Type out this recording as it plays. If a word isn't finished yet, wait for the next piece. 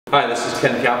Hi, this is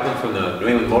Ken Kaplan from the New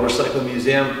England Motorcycle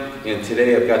Museum, and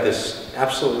today I've got this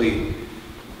absolutely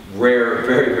rare,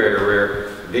 very rare,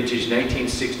 vintage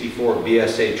 1964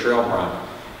 BSA Trail Bronc.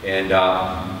 And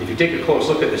if you take a close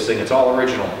look at this thing, it's all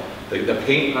original. The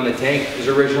paint on the tank is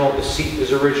original, the seat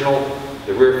is original,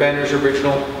 the rear fender is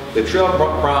original. The Trail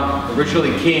Bronc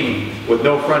originally came with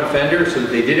no front fender, so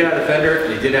they did add a fender,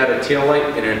 they did add a tail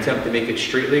light in an attempt to make it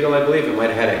street legal, I believe. It might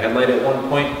have had a headlight at one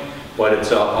point, but it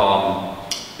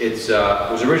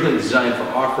was originally designed for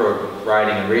off-road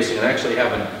riding and racing. And I actually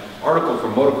have an article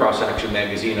from Motocross Action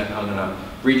magazine I'm going to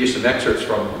read you some excerpts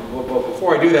from. But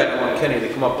before I do that, I want Kenny to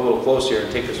come up a little closer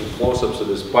and take some close-ups of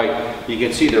this bike. You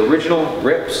can see the original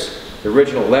grips, the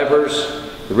original levers,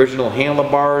 the original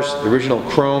handlebars, the original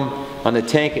chrome. On the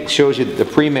tank, it shows you the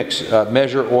premix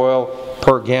measure oil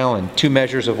per gallon, 2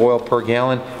 measures of oil per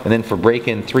gallon, and then for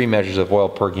break-in, 3 measures of oil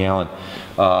per gallon.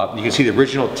 You can see the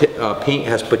original paint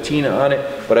has patina on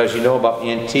it, but as you know about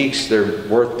antiques, they're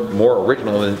worth more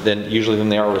original than usually than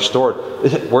they are restored.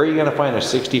 Where are you going to find a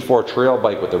 64 trail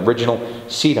bike with original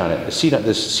seat on it? This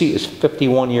seat is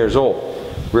 51 years old.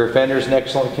 Rear fender's in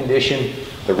excellent condition.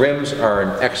 The rims are in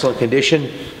excellent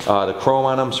condition. The chrome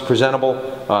on them is presentable.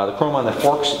 The chrome on the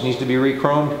forks needs to be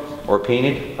re-chromed or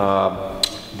painted.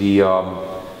 The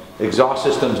exhaust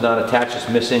system's not attached, it's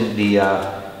missing the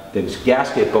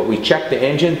gasket, but we checked the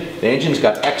engine. The engine's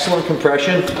got excellent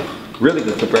compression, really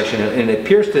good compression, and it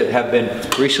appears to have been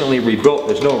recently rebuilt.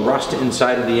 There's no rust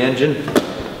inside of the engine.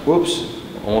 Whoops,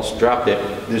 almost dropped it.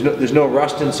 There's no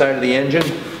rust inside of the engine,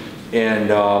 and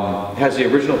has the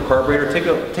original carburetor.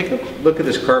 Take a look at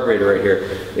this carburetor right here.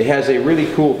 It has a really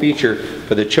cool feature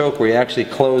for the choke where you actually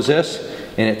close this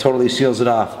and it totally seals it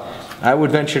off. I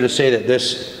would venture to say that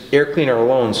this air cleaner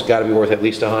alone's got to be worth at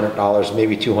least $100,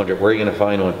 maybe $200. Where are you going to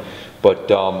find one? But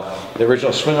the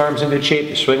original swing arm's in good shape.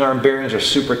 The swing arm bearings are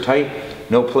super tight.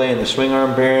 No play in the swing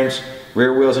arm bearings.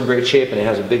 Rear wheel's in great shape, and it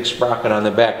has a big sprocket on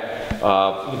the back.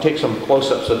 You can take some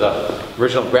close-ups of the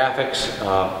original graphics.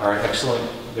 Are in excellent.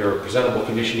 They're in presentable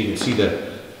condition. You can see the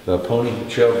pony, the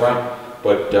Trail Bronc.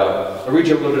 But I'll read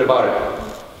you a little bit about it.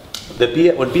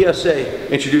 When BSA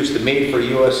introduced the Made for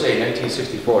USA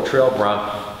 1964 Trail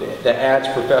Bronc, the ads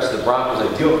professed the Bronc was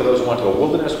ideal for those who want to go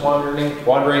wilderness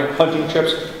wandering, hunting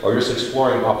trips, or just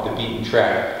exploring off the beaten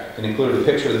track. It included a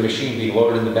picture of the machine being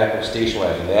loaded in the back of a station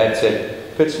wagon. The ad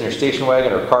said, fits in your station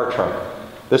wagon or car trunk.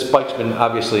 This bike's been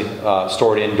obviously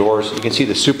stored indoors. You can see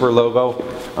the Super logo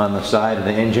on the side, and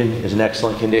the engine is in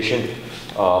excellent condition.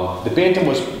 The Bantam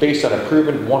was based on a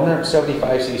proven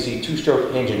 175cc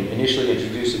two-stroke engine initially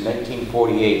introduced in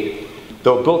 1948.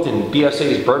 Though built in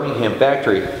BSA's Birmingham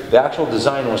factory, the actual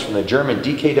design was from the German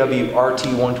DKW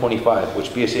RT-125, which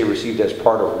BSA received as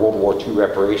part of World War II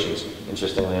reparations,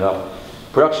 interestingly enough.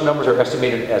 Production numbers are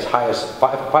estimated as high as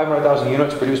 500,000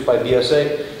 units produced by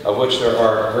BSA, of which there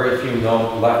are very few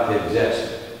known left to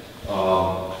exist.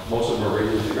 Most of them are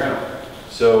raised to the ground.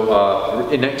 So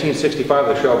in 1965,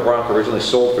 the Trail Bronc originally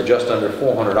sold for just under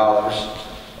 $400.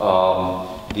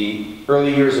 The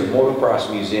early years of Motocross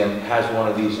Museum has one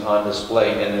of these on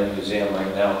display in their museum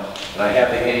right now. And I have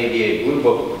the NADA Blue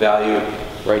Book value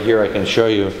right here I can show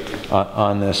you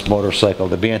on this motorcycle.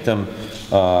 The Bantam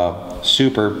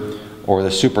Super, or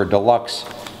the Super Deluxe,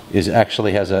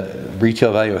 actually has a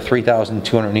retail value of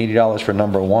 $3,280 for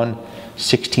number 1.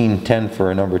 $1,610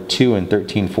 for a number 2 and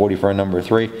 $1,340 for a number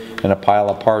 3, and a pile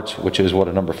of parts, which is what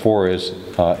a number 4 is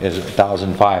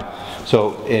 $1,005.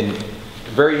 So,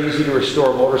 very easy to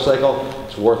restore motorcycle.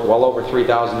 It's worth well over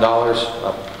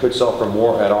 $3,000. Could sell for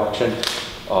more at auction.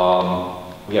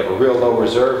 We have a real low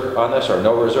reserve on this, or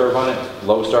no reserve on it.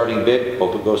 Low starting bid.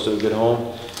 Hope it goes to a good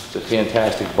home. It's a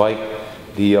fantastic bike.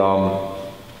 The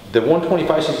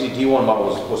 125cc D1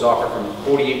 model was offered from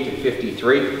 48 to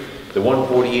 53. The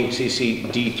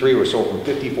 148cc D3 was sold from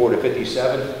 54 to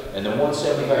 57, and the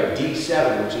 175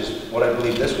 D7, which is what I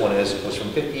believe this one is, was from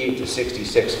 58 to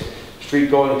 66.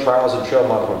 Street-going trials and trail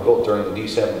models were built during the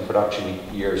D7 production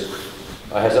years.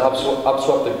 It has an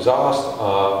upswept exhaust,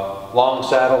 long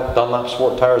saddle, Dunlop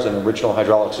sport tires, and original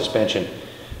hydraulic suspension.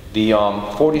 The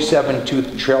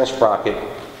 47-tooth trail sprocket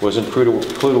was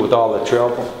included with all the Trail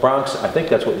Broncs. I think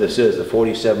that's what this is, the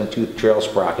 47-tooth trail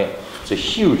sprocket. It's a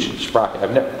huge sprocket.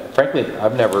 Frankly,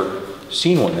 I've never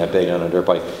seen one that big on a dirt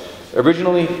bike.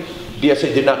 Originally,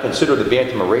 BSA did not consider the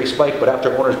Bantam a race bike, but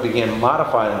after owners began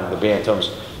modifying the Bantams,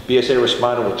 BSA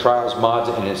responded with trials, mods,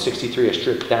 and in '63 a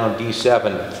stripped-down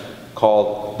D7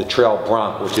 called the Trail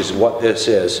Bronc, which is what this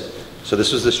is. So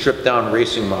this was the stripped-down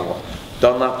racing model.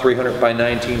 Dunlop 300 by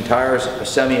 19 tires, a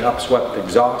semi-upswept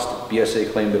exhaust.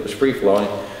 BSA claimed it was free-flowing.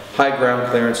 high ground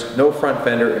clearance, no front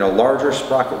fender, and a larger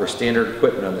sprocket were standard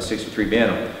equipment on the 63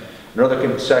 Bantam. Another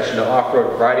concession to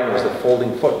off-road riding was the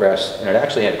folding footrest, and it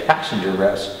actually had passenger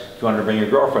rests if you wanted to bring your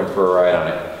girlfriend for a ride on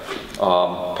it.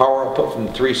 Power output from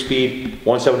the 3-speed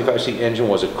 175cc engine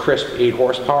was a crisp 8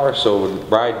 horsepower, so it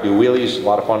would ride, do wheelies, a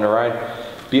lot of fun to ride.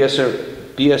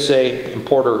 BSA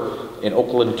importer in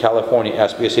Oakland, California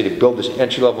asked BSA to build this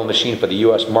entry-level machine for the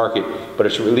US market, but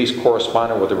its release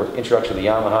corresponded with the introduction of the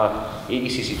Yamaha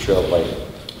 80cc Trailblazer.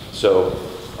 So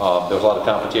there was a lot of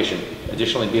competition.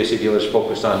 Additionally, BSA dealers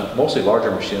focused on mostly larger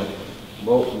machines.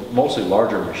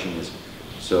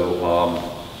 So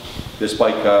this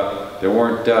bike, there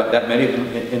weren't that many of them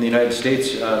in the United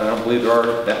States. I don't believe there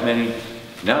are that many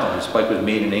now. This bike was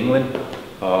made in England.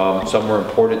 Some were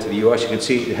imported to the US. You can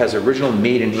see it has original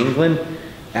made in England.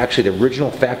 Actually, the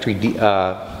original factory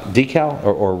decal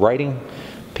or writing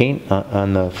paint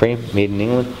on the frame, made in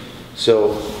England.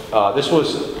 So this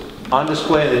was on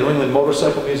display at the New England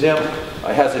Motorcycle Museum.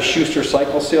 It has a Schuster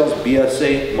Cycle Sales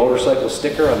BSA motorcycle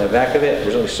sticker on the back of it.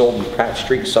 Originally sold in Pratt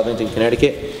Street, Southington,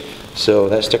 Connecticut. So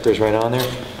that sticker is right on there.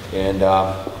 And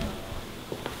the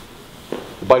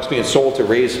bike's being sold to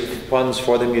raise funds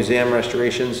for the museum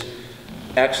restorations.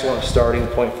 Excellent starting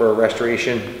point for a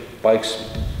restoration. Bike's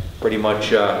pretty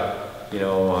much, in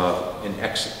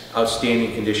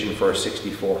outstanding condition for a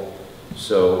 64.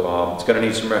 So it's going to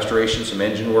need some restoration, some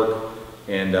engine work,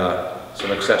 and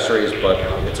some accessories, but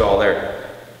it's all there.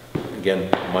 Again,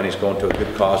 money's going to a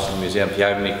good cause in the museum. If you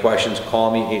have any questions,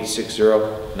 call me,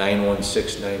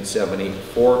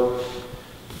 860-916-9784.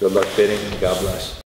 Good luck bidding. God bless.